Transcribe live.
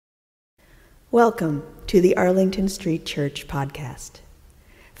Welcome to the Arlington Street Church podcast.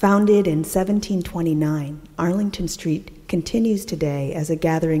 Founded in 1729, Arlington Street continues today as a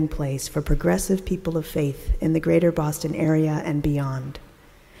gathering place for progressive people of faith in the greater Boston area and beyond.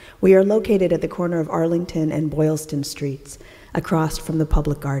 We are located at the corner of Arlington and Boylston Streets, across from the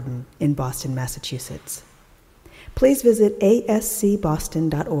Public Garden in Boston, Massachusetts. Please visit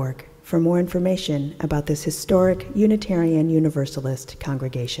ascboston.org for more information about this historic Unitarian Universalist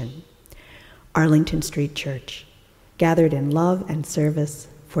congregation. Arlington Street Church, gathered in love and service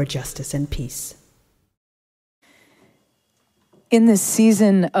for justice and peace. In this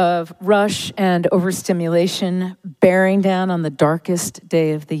season of rush and overstimulation, bearing down on the darkest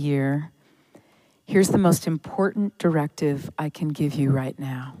day of the year, here's the most important directive I can give you right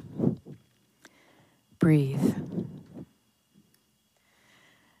now. Breathe.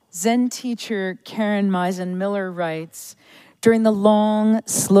 Zen teacher Karen Misen Miller writes, "During the long,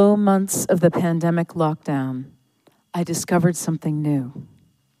 slow months of the pandemic lockdown, I discovered something new.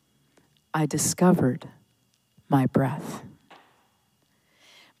 I discovered my breath."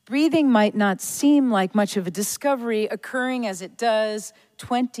 Breathing might not seem like much of a discovery, occurring as it does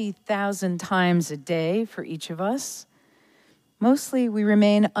 20,000 times a day for each of us. Mostly we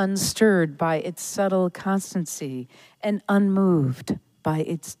remain unstirred by its subtle constancy and unmoved by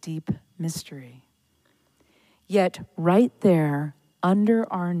its deep mystery. Yet right there,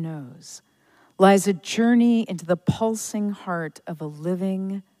 under our nose, lies a journey into the pulsing heart of a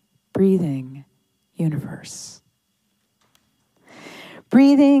living, breathing universe.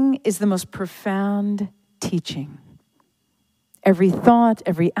 Breathing is the most profound teaching. Every thought,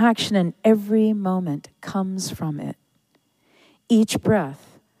 every action, and every moment comes from it. Each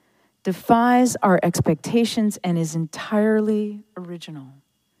breath defies our expectations and is entirely original.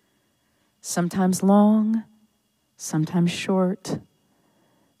 Sometimes long, sometimes short,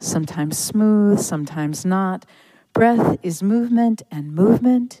 sometimes smooth, sometimes not. Breath is movement, and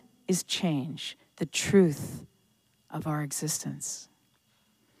movement is change, the truth of our existence.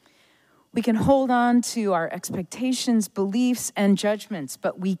 We can hold on to our expectations, beliefs, and judgments,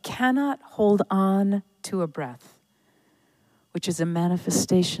 but we cannot hold on to a breath, which is a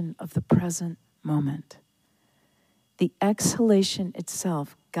manifestation of the present moment. The exhalation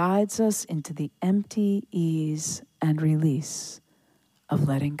itself guides us into the empty ease and release of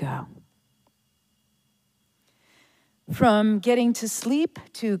letting go. From getting to sleep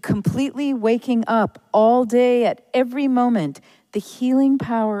to completely waking up all day at every moment, the healing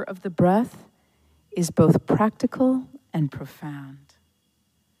power of the breath is both practical and profound.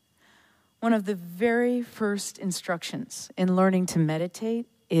 One of the very first instructions in learning to meditate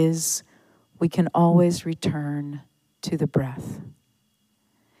is we can always return to the breath.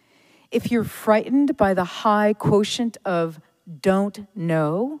 If you're frightened by the high quotient of don't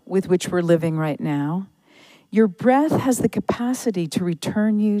know with which we're living right now, your breath has the capacity to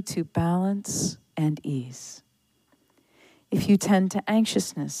return you to balance and ease. If you tend to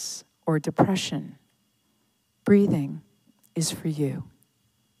anxiousness or depression, breathing is for you.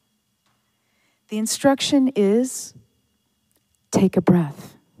 The instruction is take a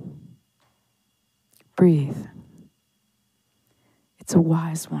breath. Breathe. It's a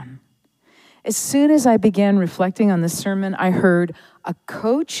wise one. As soon as I began reflecting on this sermon, I heard a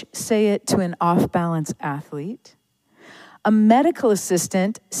coach say it to an off-balance athlete, a medical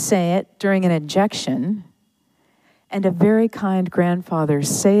assistant say it during an injection, and a very kind grandfather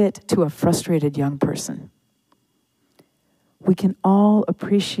say it to a frustrated young person. We can all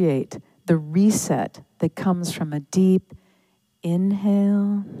appreciate the reset that comes from a deep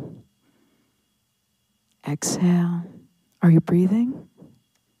inhale, exhale. Are you breathing?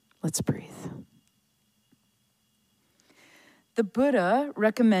 Let's breathe. The Buddha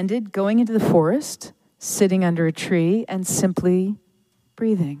recommended going into the forest, sitting under a tree, and simply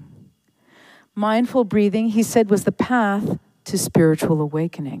breathing. Mindful breathing, he said, was the path to spiritual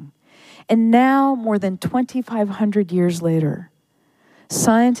awakening. And now, more than 2,500 years later,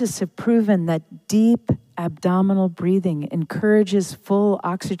 scientists have proven that deep abdominal breathing encourages full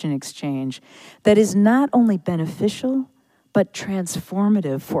oxygen exchange that is not only beneficial, but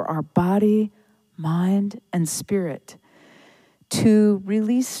transformative for our body, mind, and spirit to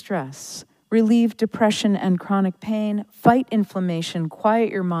release stress, relieve depression and chronic pain, fight inflammation, quiet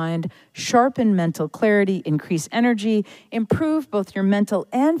your mind, sharpen mental clarity, increase energy, improve both your mental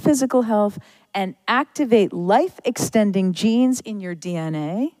and physical health, and activate life-extending genes in your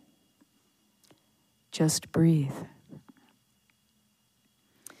DNA. Just breathe.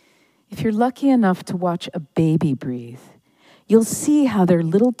 If you're lucky enough to watch a baby breathe, you'll see how their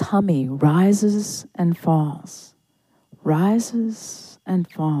little tummy rises and falls, rises and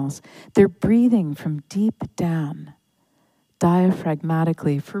falls. They're breathing from deep down,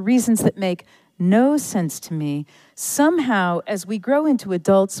 diaphragmatically, for reasons that make no sense to me. Somehow, as we grow into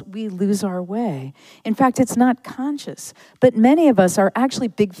adults, we lose our way. In fact, it's not conscious, but many of us are actually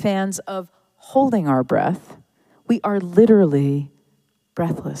big fans of holding our breath. We are literally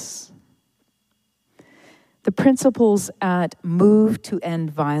breathless. The principles at Move to End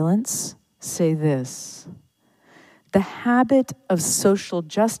Violence say this: the habit of social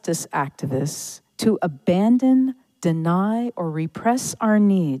justice activists to abandon, deny, or repress our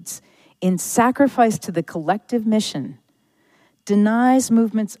needs in sacrifice to the collective mission denies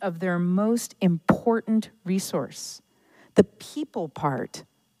movements of their most important resource, the people part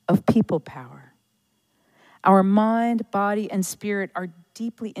of people power. Our mind, body, and spirit are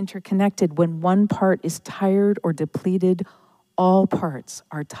deeply interconnected. When one part is tired or depleted, all parts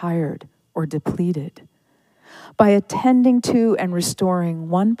are tired or depleted. By attending to and restoring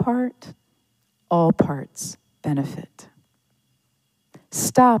one part, all parts benefit.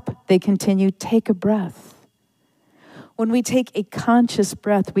 Stop, they continue, take a breath. When we take a conscious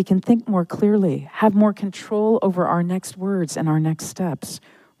breath, we can think more clearly, have more control over our next words and our next steps,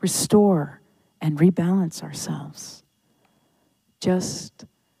 restore and rebalance ourselves. Just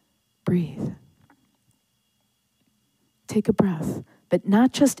breathe. Take a breath, but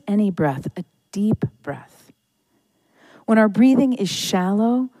not just any breath, a deep breath. When our breathing is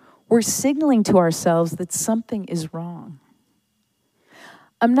shallow, we're signaling to ourselves that something is wrong.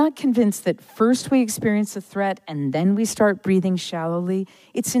 I'm not convinced that first we experience a threat and then we start breathing shallowly.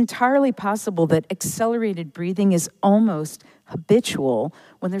 It's entirely possible that accelerated breathing is almost habitual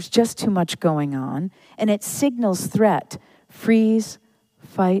when there's just too much going on, and it signals threat, freeze,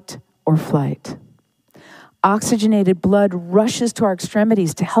 fight, or flight. Oxygenated blood rushes to our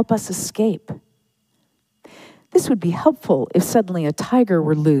extremities to help us escape. This would be helpful if suddenly a tiger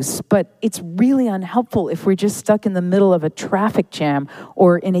were loose, but it's really unhelpful if we're just stuck in the middle of a traffic jam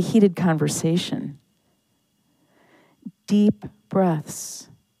or in a heated conversation. Deep breaths,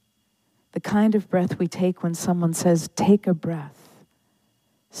 the kind of breath we take when someone says, take a breath,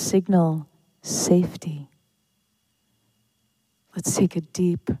 signal safety. Let's take a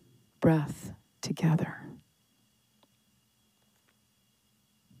deep breath together.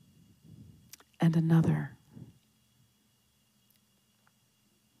 And another.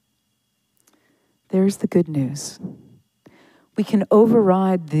 There's the good news. We can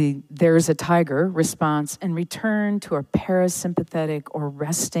override the "there's a tiger" response and return to a parasympathetic or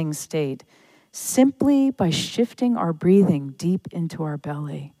resting state simply by shifting our breathing deep into our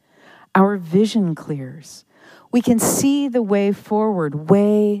belly. Our vision clears. We can see the way forward.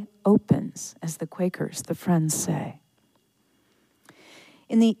 Way opens, as the Quakers, the Friends, say.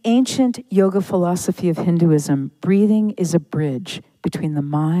 In the ancient yoga philosophy of Hinduism, breathing is a bridge between the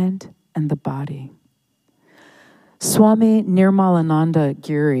mind and the body. Swami Nirmalananda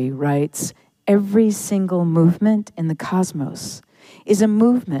Giri writes, every single movement in the cosmos is a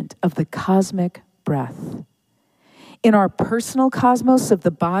movement of the cosmic breath. In our personal cosmos of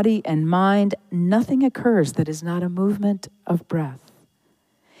the body and mind, nothing occurs that is not a movement of breath.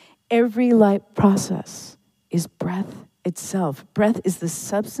 Every life process is breath itself. Breath is the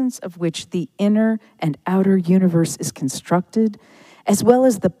substance of which the inner and outer universe is constructed, as well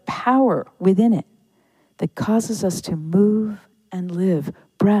as the power within it that causes us to move and live.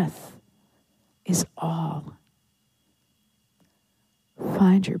 Breath is all.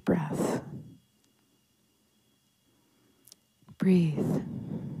 Find your breath. Breathe.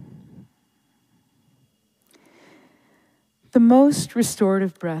 The most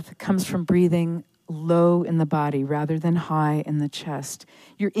restorative breath comes from breathing low in the body rather than high in the chest.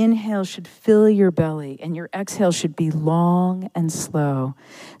 Your inhale should fill your belly, and your exhale should be long and slow.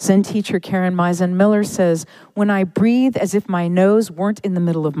 Zen teacher Karen Meizen Miller says, when I breathe as if my nose weren't in the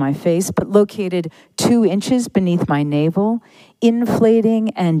middle of my face, but located 2 inches beneath my navel,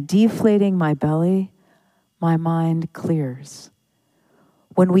 inflating and deflating my belly, my mind clears.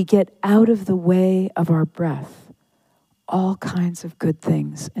 When we get out of the way of our breath, all kinds of good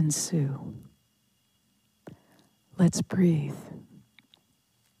things ensue. Let's breathe.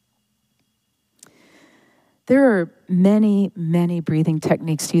 There are many, many breathing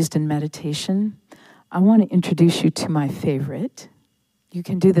techniques used in meditation. I want to introduce you to my favorite. You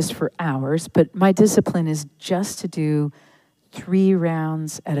can do this for hours, but my discipline is just to do 3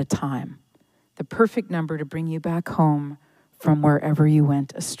 rounds at a time. The perfect number to bring you back home from wherever you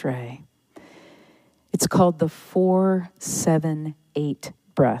went astray. It's called the 4-7-8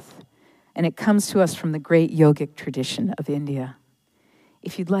 breath. And it comes to us from the great yogic tradition of India.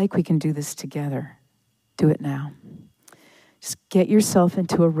 If you'd like, we can do this together. Do it now. Just get yourself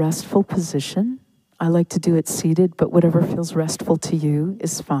into a restful position. I like to do it seated, but whatever feels restful to you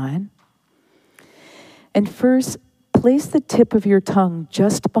is fine. And first, place the tip of your tongue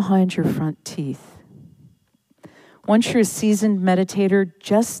just behind your front teeth. Once you're a seasoned meditator,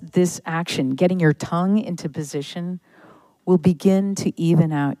 just this action, getting your tongue into position, will begin to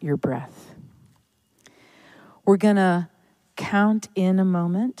even out your breath. We're going to count in a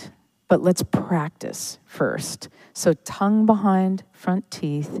moment, but let's practice first. So tongue behind front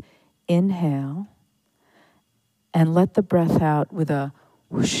teeth, inhale, and let the breath out with a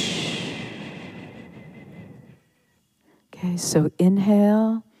whoosh. Okay, so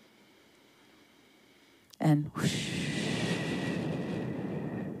inhale and whoosh.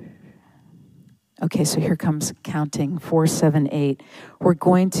 Okay, so here comes counting 4, 7, 8. We're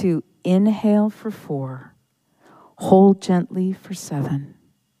going to inhale for 4, hold gently for 7,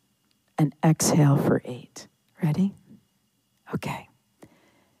 and exhale for 8. Ready? Okay.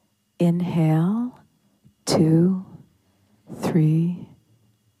 Inhale, 2, 3,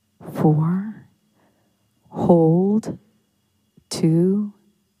 4. Hold, 2,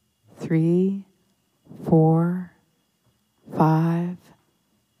 3, 4, 5,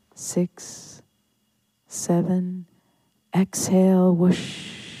 6, 7. Exhale,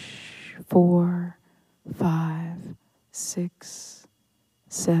 whoosh, 4, 5, 6,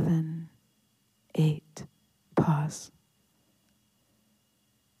 7, 8. Pause.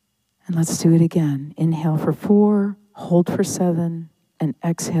 And let's do it again. Inhale for 4, hold for 7, and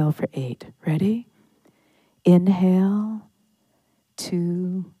exhale for 8. Ready? Inhale,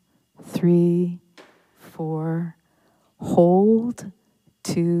 2, 3, 4. Hold,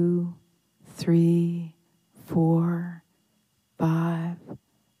 2, 3, 4, 5,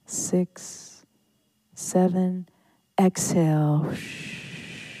 6, 7. Exhale,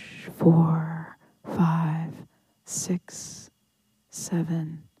 4, 5, 6,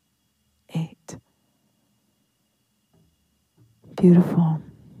 7, 8. Beautiful.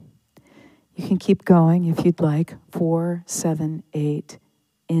 You can keep going if you'd like. 4, 7, 8.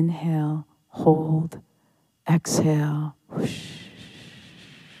 Inhale, hold, exhale.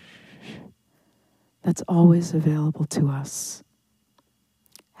 That's always available to us.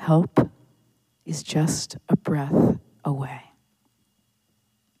 Help is just a breath away.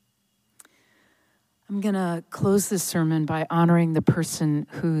 I'm going to close this sermon by honoring the person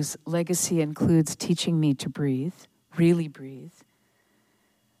whose legacy includes teaching me to breathe, really breathe,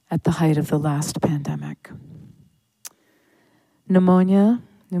 at the height of the last pandemic. Pneumonia,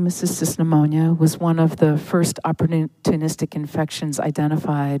 pneumocystis pneumonia, was one of the first opportunistic infections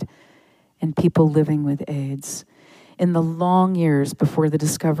identified in people living with AIDS. In the long years before the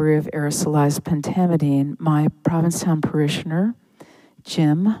discovery of aerosolized pentamidine, my Provincetown parishioner,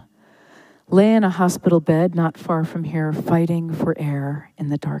 Jim, lay in a hospital bed not far from here, fighting for air in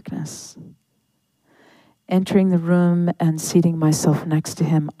the darkness. Entering the room and seating myself next to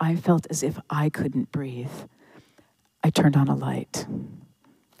him, I felt as if I couldn't breathe. I turned on a light.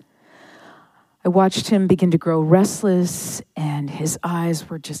 I watched him begin to grow restless, and his eyes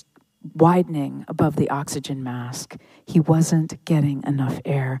were just widening above the oxygen mask. He wasn't getting enough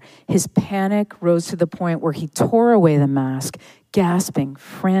air. His panic rose to the point where he tore away the mask, gasping,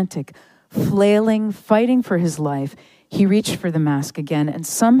 frantic, flailing, fighting for his life. He reached for the mask again, and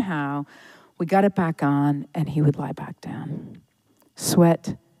somehow we got it back on, and he would lie back down.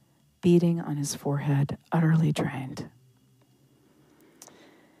 Sweat beading on his forehead, utterly drained.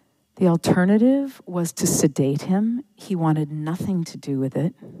 The alternative was to sedate him. He wanted nothing to do with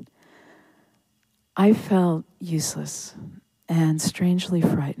it. I felt useless and strangely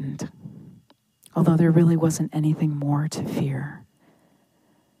frightened, although there really wasn't anything more to fear.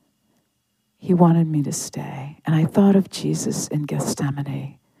 He wanted me to stay, and I thought of Jesus in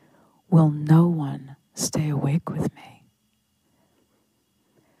Gethsemane. Will no one stay awake with me?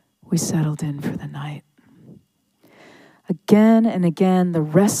 We settled in for the night. Again and again, the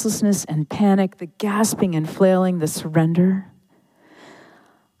restlessness and panic, the gasping and flailing, the surrender.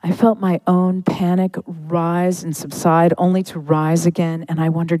 I felt my own panic rise and subside, only to rise again, and I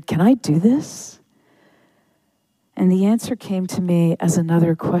wondered, can I do this? And the answer came to me as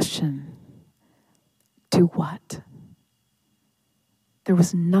another question. Do what? There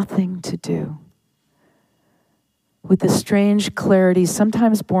was nothing to do. With the strange clarity,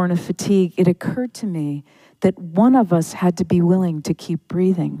 sometimes born of fatigue, it occurred to me that one of us had to be willing to keep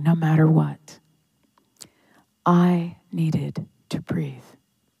breathing no matter what. I needed to breathe.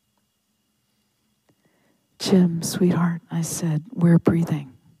 Jim, sweetheart, I said, we're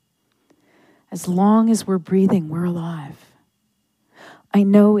breathing. As long as we're breathing, we're alive. I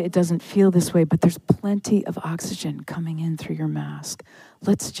know it doesn't feel this way, but there's plenty of oxygen coming in through your mask.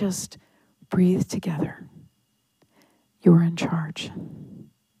 Let's just breathe together. You're in charge.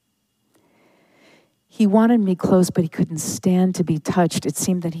 He wanted me close, but he couldn't stand to be touched. It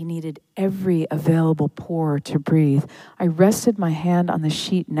seemed that he needed every available pore to breathe. I rested my hand on the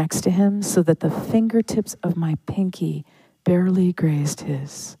sheet next to him so that the fingertips of my pinky barely grazed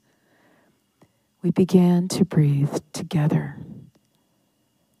his. We began to breathe together.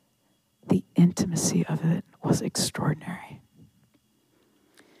 The intimacy of it was extraordinary.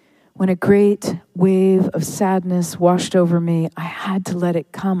 When a great wave of sadness washed over me, I had to let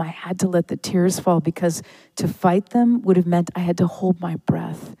it come. I had to let the tears fall, because to fight them would have meant I had to hold my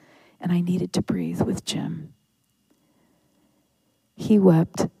breath, and I needed to breathe with Jim. He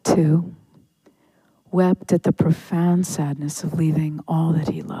wept too, wept at the profound sadness of leaving all that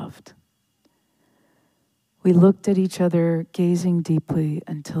he loved. We looked at each other, gazing deeply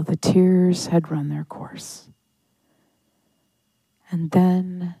until the tears had run their course. And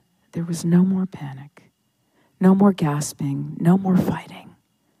then there was no more panic, no more gasping, no more fighting.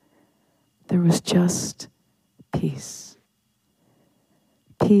 There was just peace.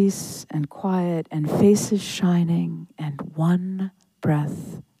 Peace and quiet and faces shining, and one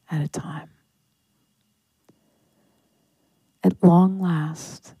breath at a time. At long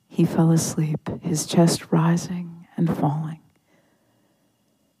last, he fell asleep, his chest rising and falling.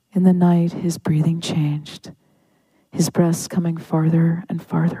 In the night, his breathing changed, his breaths coming farther and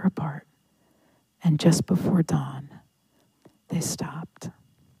farther apart. And just before dawn, they stopped.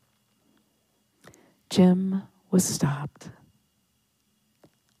 Jim was stopped.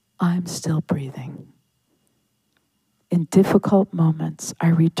 I'm still breathing. In difficult moments, I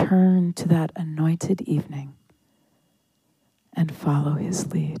return to that anointed evening and follow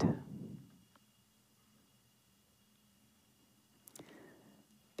his lead.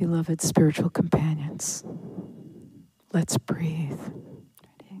 Beloved spiritual companions, let's breathe.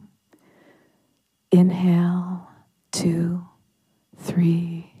 Ready? Inhale, 2,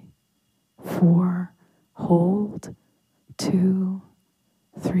 3, 4. Hold, 2,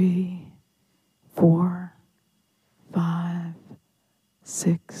 3, 4, 5,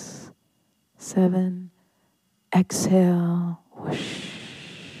 6, 7. Exhale, whoosh,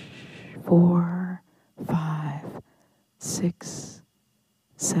 4, 5, 6,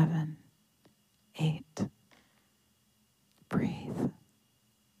 7, 8. Breathe.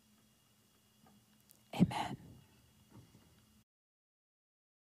 Amen.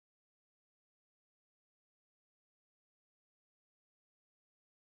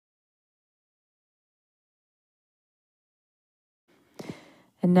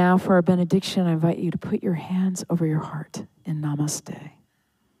 And now for our benediction, I invite you to put your hands over your heart in Namaste.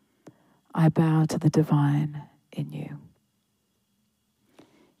 I bow to the divine in you.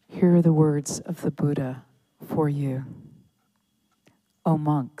 Here are the words of the Buddha for you. O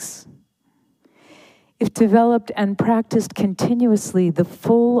monks, if developed and practiced continuously, the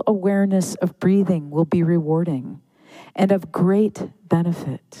full awareness of breathing will be rewarding and of great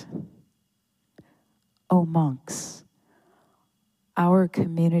benefit. O monks, our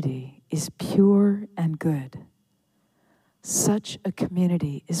community is pure and good. Such a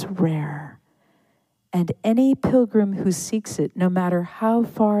community is rare, and any pilgrim who seeks it, no matter how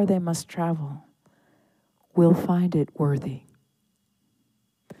far they must travel, will find it worthy.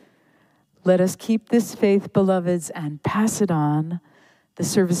 Let us keep this faith, beloveds, and pass it on. The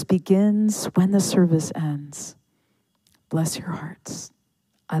service begins when the service ends. Bless your hearts.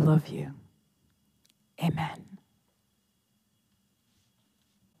 I love you. Amen.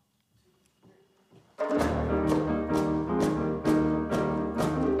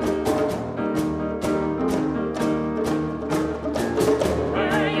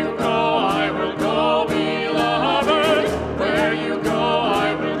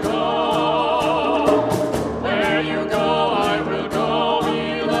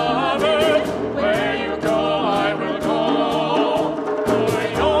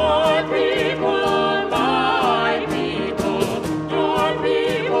 People are mine.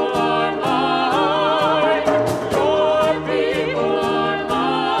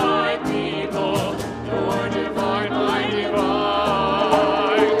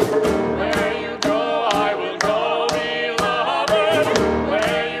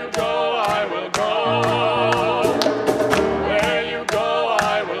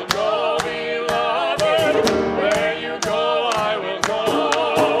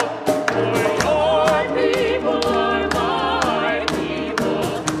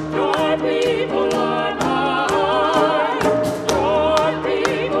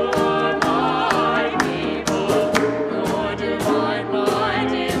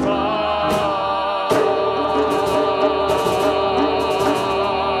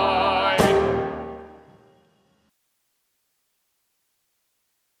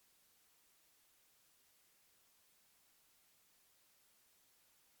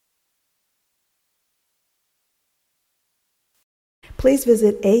 Please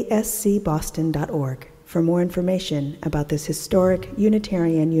visit ascboston.org for more information about this historic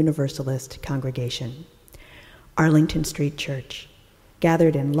Unitarian Universalist congregation. Arlington Street Church,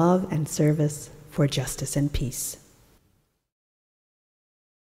 gathered in love and service for justice and peace.